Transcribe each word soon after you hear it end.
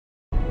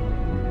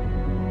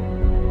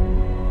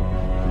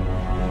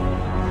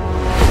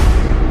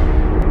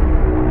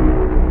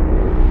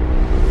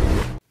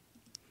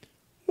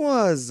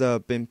What's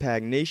up,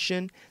 Impact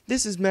Nation?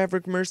 This is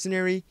Maverick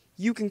Mercenary.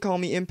 You can call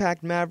me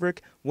Impact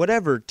Maverick,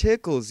 whatever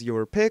tickles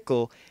your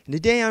pickle. And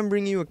today I'm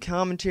bringing you a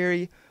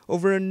commentary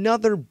over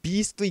another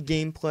beastly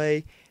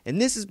gameplay, and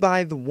this is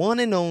by the one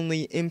and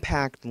only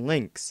Impact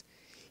Lynx.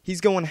 He's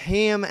going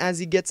ham as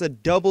he gets a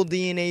double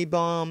DNA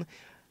bomb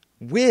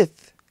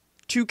with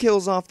 2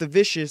 kills off the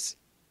Vicious,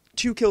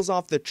 2 kills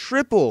off the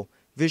triple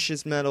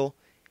Vicious Metal,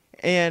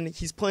 and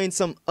he's playing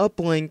some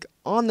uplink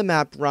on the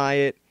map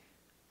Riot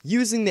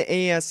using the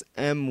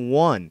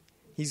ASM-1.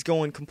 He's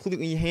going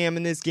completely ham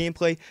in this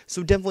gameplay,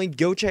 so definitely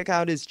go check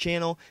out his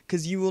channel,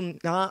 because you will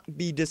not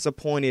be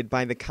disappointed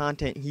by the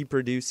content he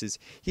produces.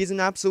 He's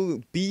an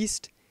absolute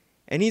beast,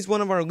 and he's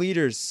one of our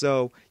leaders,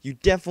 so you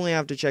definitely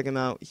have to check him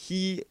out.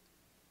 He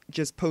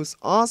just posts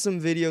awesome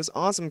videos,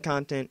 awesome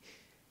content.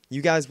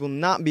 You guys will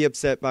not be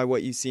upset by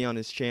what you see on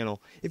his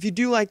channel. If you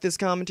do like this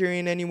commentary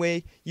in any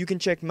way, you can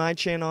check my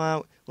channel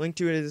out. Link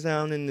to it is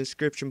down in the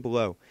description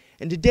below.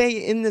 And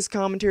today in this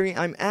commentary,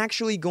 I'm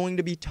actually going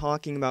to be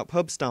talking about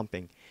pub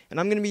stomping.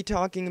 And I'm going to be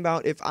talking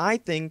about if I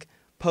think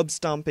pub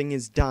stomping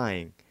is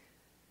dying.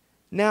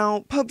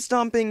 Now, pub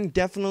stomping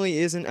definitely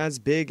isn't as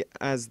big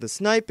as the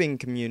sniping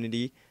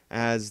community,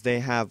 as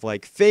they have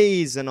like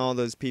FaZe and all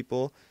those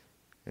people.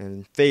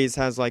 And FaZe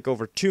has like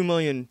over 2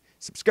 million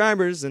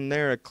subscribers, and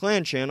they're a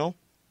clan channel.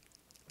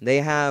 They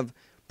have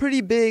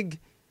pretty big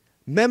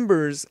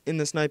members in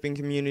the sniping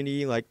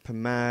community like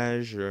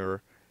Pamaj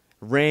or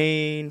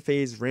Rain,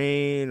 FaZe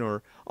Rain,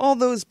 or all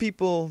those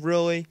people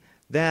really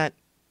that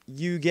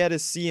you get to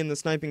see in the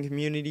sniping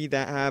community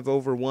that have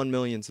over 1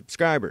 million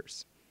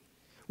subscribers.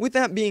 With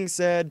that being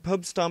said,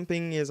 pub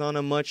stomping is on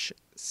a much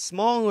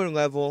smaller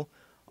level,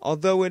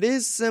 although it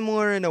is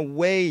similar in a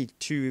way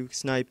to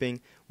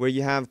sniping, where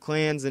you have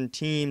clans and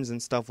teams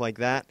and stuff like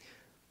that.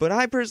 But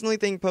I personally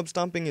think pub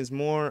stomping is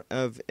more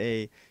of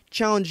a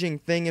challenging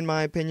thing in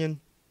my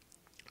opinion.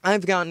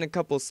 I've gotten a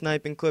couple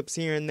sniping clips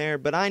here and there,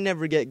 but I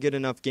never get good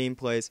enough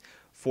gameplays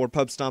for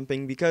pub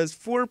stomping, because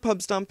for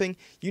pub stomping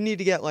you need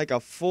to get like a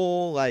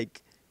full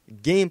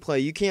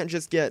gameplay. You can't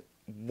just get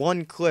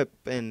one clip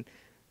and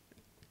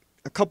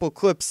a couple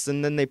clips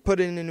and then they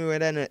put it into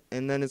it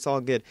and then it's all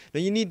good.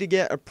 Now you need to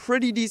get a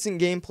pretty decent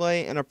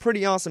gameplay and a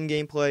pretty awesome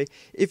gameplay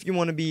if you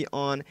want to be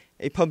on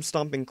a pub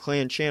stomping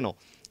clan channel.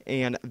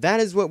 And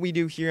that is what we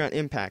do here at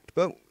Impact.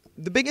 But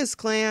the biggest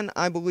clan,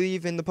 I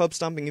believe, in the pub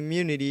stomping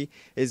community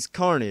is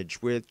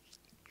Carnage, which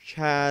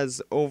has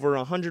over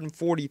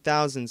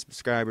 140,000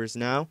 subscribers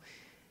now.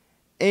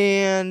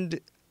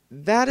 And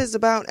that is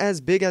about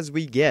as big as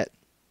we get.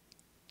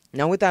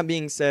 Now, with that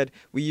being said,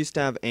 we used to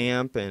have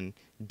AMP and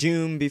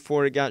Doom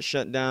before it got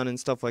shut down and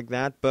stuff like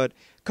that. But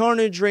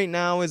Carnage right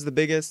now is the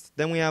biggest.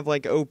 Then we have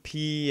like OP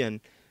and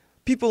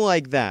people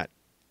like that.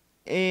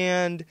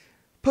 And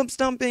pub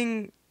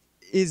stomping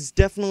is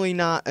definitely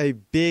not a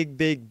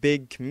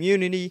big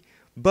community,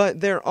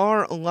 but there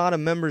are a lot of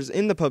members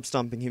in the pub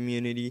stomping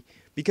community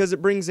because it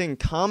brings in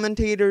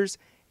commentators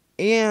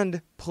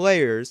and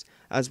players,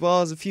 as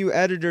well as a few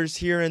editors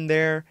here and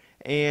there,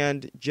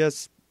 and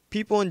just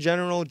people in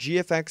general,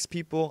 GFX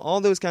people, all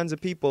those kinds of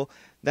people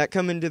that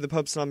come into the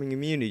pub stomping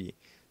community.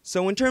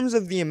 So in terms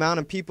of the amount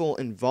of people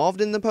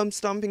involved in the pub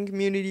stomping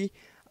community,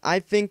 I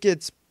think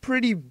it's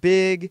pretty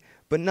big,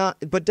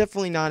 but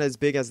definitely not as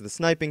big as the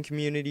sniping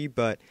community.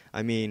 But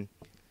I mean,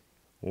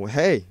 well,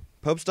 hey,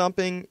 pub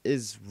stomping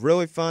is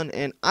really fun,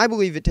 and I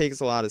believe it takes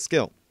a lot of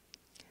skill.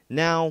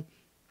 Now,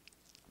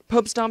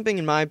 pub stomping,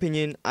 in my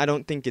opinion, I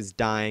don't think is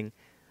dying,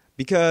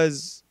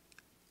 because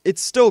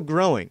it's still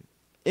growing.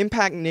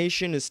 Impact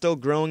Nation is still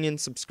growing in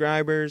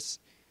subscribers.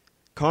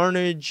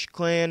 Carnage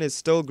Clan is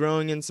still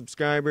growing in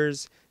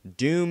subscribers.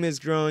 Doom is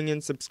growing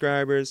in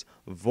subscribers.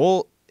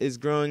 Volt is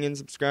growing in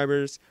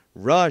subscribers.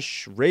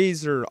 Rush,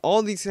 Razor,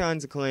 all these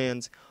kinds of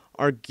clans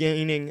are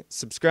gaining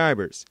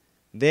subscribers.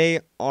 They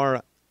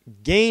are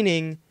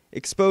gaining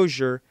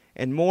exposure,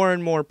 and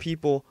more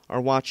people are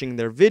watching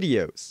their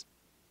videos.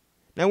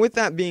 Now, with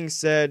that being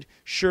said,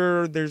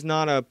 sure, there's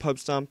not a pub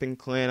stomping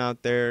clan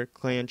out there,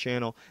 clan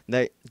channel,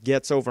 that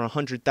gets over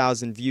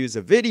 100,000 views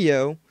a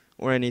video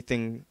or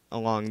anything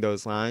along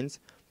those lines,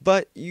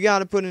 but you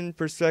gotta put in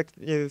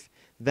perspective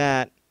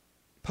that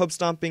pub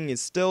stomping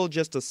is still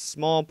just a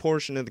small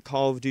portion of the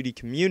Call of Duty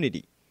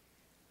community.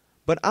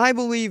 But I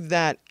believe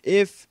that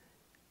if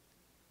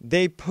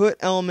they put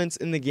elements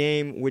in the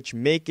game which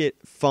make it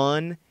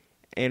fun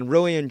and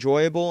really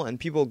enjoyable, and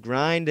people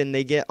grind and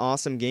they get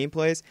awesome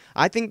gameplays,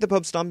 I think the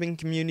pub stomping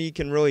community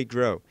can really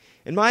grow.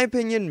 In my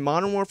opinion,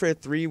 Modern Warfare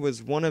 3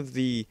 was one of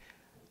the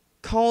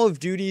Call of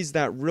Duties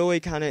that really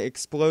kind of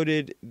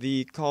exploded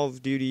the Call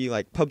of Duty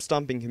pub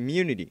stomping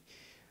community.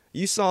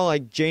 You saw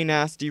like Jay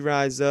Nasty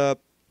rise up,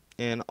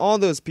 and all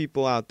those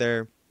people out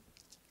there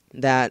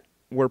that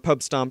were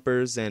pub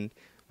stompers, and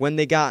when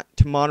they got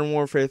to Modern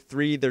Warfare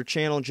 3, their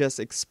channel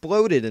just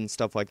exploded and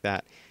stuff like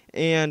that.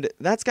 And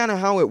that's kind of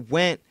how it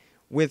went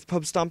with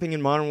pub stomping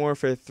in Modern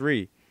Warfare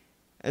 3.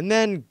 And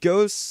then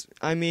Ghosts,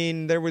 I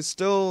mean, there was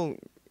still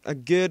a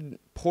good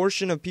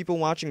portion of people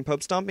watching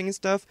pub stomping and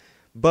stuff,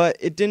 but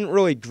it didn't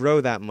really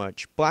grow that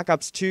much. Black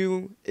Ops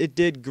 2, it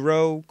did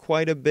grow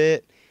quite a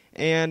bit,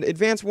 and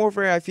Advanced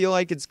Warfare, I feel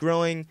like it's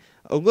growing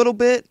a little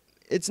bit.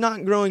 It's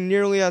not growing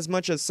nearly as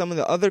much as some of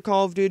the other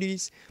Call of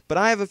Duties, but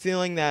I have a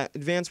feeling that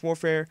Advanced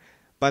Warfare,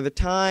 by the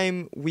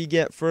time we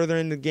get further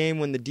in the game,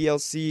 when the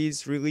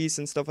DLCs release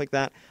and stuff like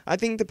that, I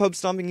think the pub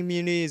stomping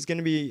community is going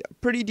to be a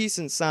pretty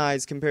decent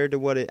size compared to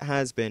what it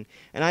has been.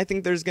 And I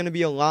think there's going to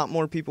be a lot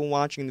more people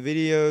watching the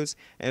videos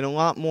and a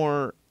lot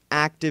more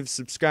active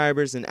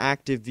subscribers and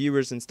active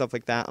viewers and stuff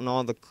like that on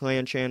all the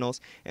clan channels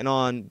and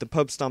on the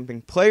pub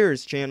stomping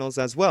players channels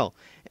as well.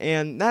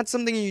 And that's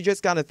something you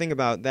just got to think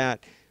about,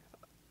 that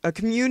a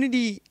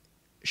community,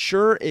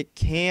 sure, it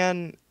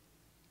can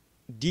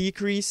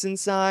decrease in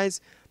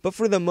size, but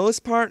for the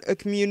most part, a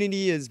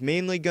community is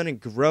mainly going to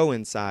grow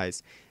in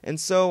size. And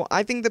so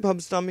I think the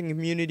pub stomping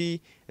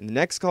community and the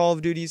next Call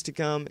of Duties to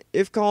come,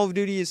 if Call of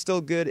Duty is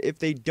still good, if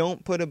they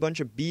don't put a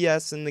bunch of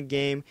BS in the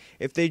game,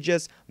 if they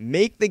just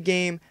make the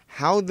game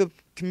how the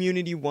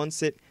community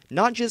wants it,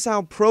 not just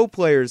how pro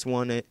players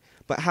want it,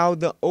 but how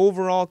the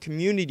overall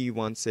community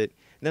wants it,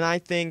 then I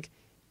think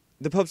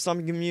the pub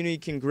stomping community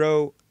can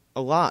grow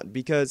a lot.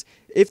 Because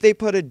if they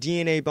put a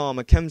DNA bomb,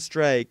 a chem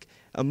strike,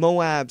 a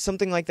Moab,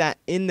 something like that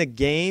in the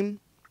game,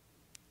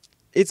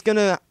 it's going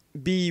to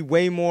be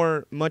way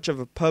much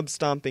of a pub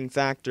stomping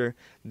factor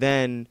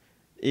than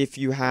if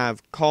you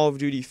have Call of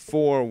Duty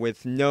 4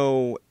 with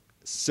no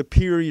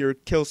superior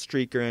kill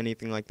streak or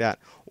anything like that,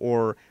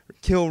 or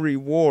kill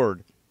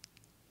reward.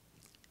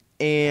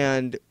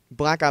 And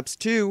Black Ops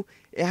 2,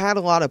 it had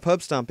a lot of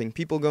pub stomping,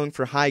 people going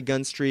for high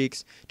gun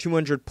streaks,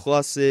 200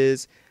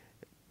 pluses,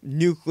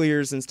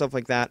 nuclears and stuff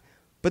like that.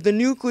 But the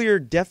nuclear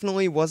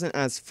definitely wasn't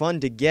as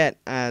fun to get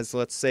as,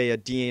 let's say, a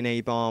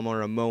DNA bomb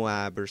or a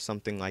Moab or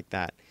something like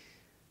that.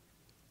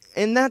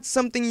 And that's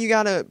something you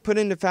gotta put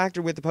into factor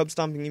with the pub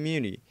stomping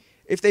community.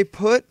 If they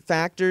put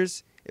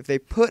factors, if they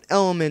put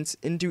elements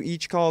into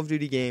each Call of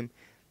Duty game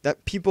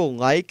that people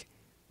like,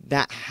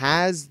 that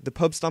has the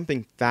pub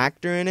stomping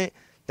factor in it,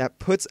 that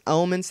puts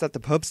elements that the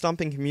pub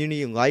stomping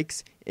community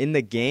likes in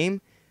the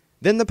game,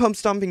 then the pub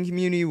stomping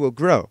community will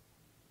grow.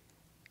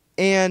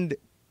 And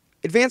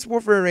Advanced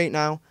Warfare right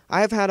now,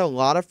 I have had a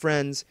lot of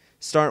friends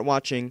start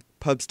watching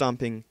pub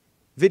stomping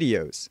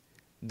videos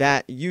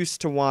that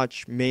used to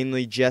watch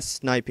mainly just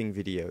sniping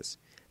videos.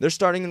 They're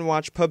starting to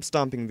watch pub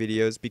stomping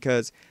videos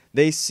because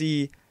they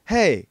see,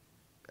 hey,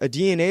 a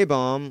DNA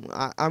bomb,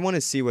 I want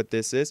to see what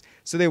this is.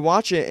 So they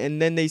watch it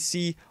and then they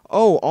see,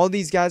 oh, all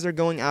these guys are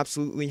going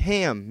absolutely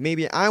ham.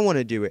 Maybe I want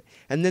to do it.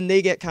 And then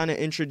they get kind of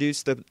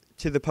introduced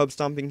to the pub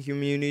stomping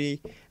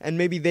community, and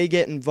maybe they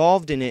get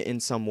involved in it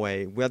in some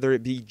way, whether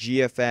it be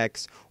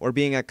GFX or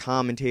being a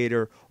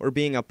commentator or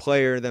being a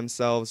player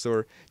themselves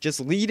or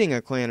just leading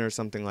a clan or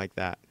something like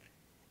that.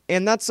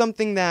 And that's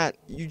something that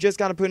you just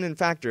got to put in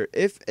factor.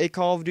 If a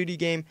Call of Duty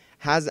game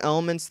has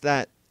elements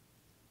that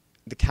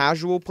the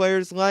casual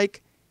players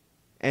like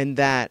and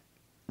that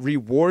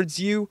rewards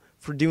you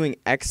for doing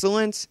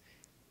excellence,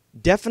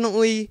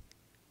 definitely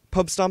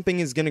pub stomping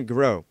is going to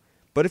grow.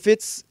 But if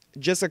it's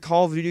just a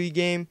Call of Duty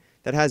game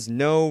that has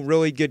no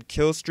really good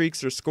kill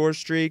streaks or score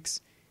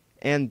streaks,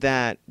 and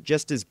that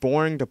just is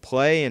boring to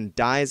play and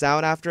dies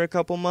out after a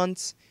couple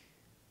months,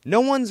 no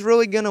one's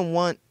really going to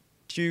want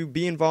to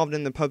be involved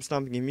in the pub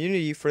stomping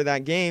community for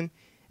that game,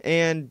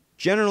 and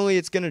generally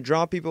it's going to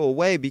draw people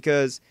away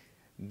because,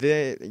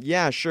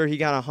 yeah, sure, he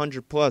got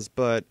 100 plus,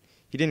 but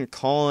he didn't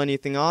call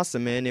anything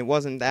awesome in, it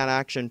wasn't that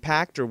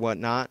action-packed or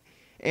whatnot.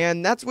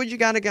 And that's what you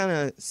gotta kind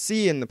of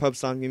see in the pub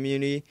stomping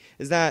community,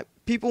 is that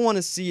people want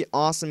to see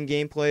awesome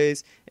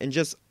gameplays and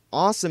just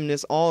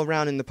awesomeness all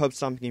around in the pub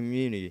stomping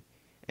community.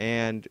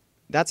 And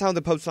that's how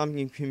the pub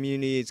stomping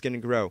community is going to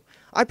grow.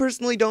 I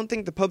personally don't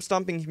think the pub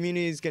stomping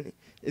community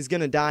is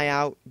going to die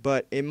out,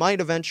 but it might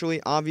eventually.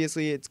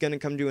 Obviously, it's going to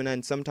come to an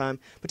end sometime.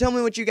 But tell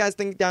me what you guys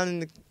think down in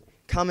the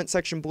comment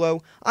section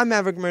below. I'm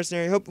Maverick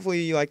Mercenary.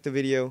 Hopefully you liked the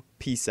video.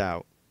 Peace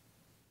out.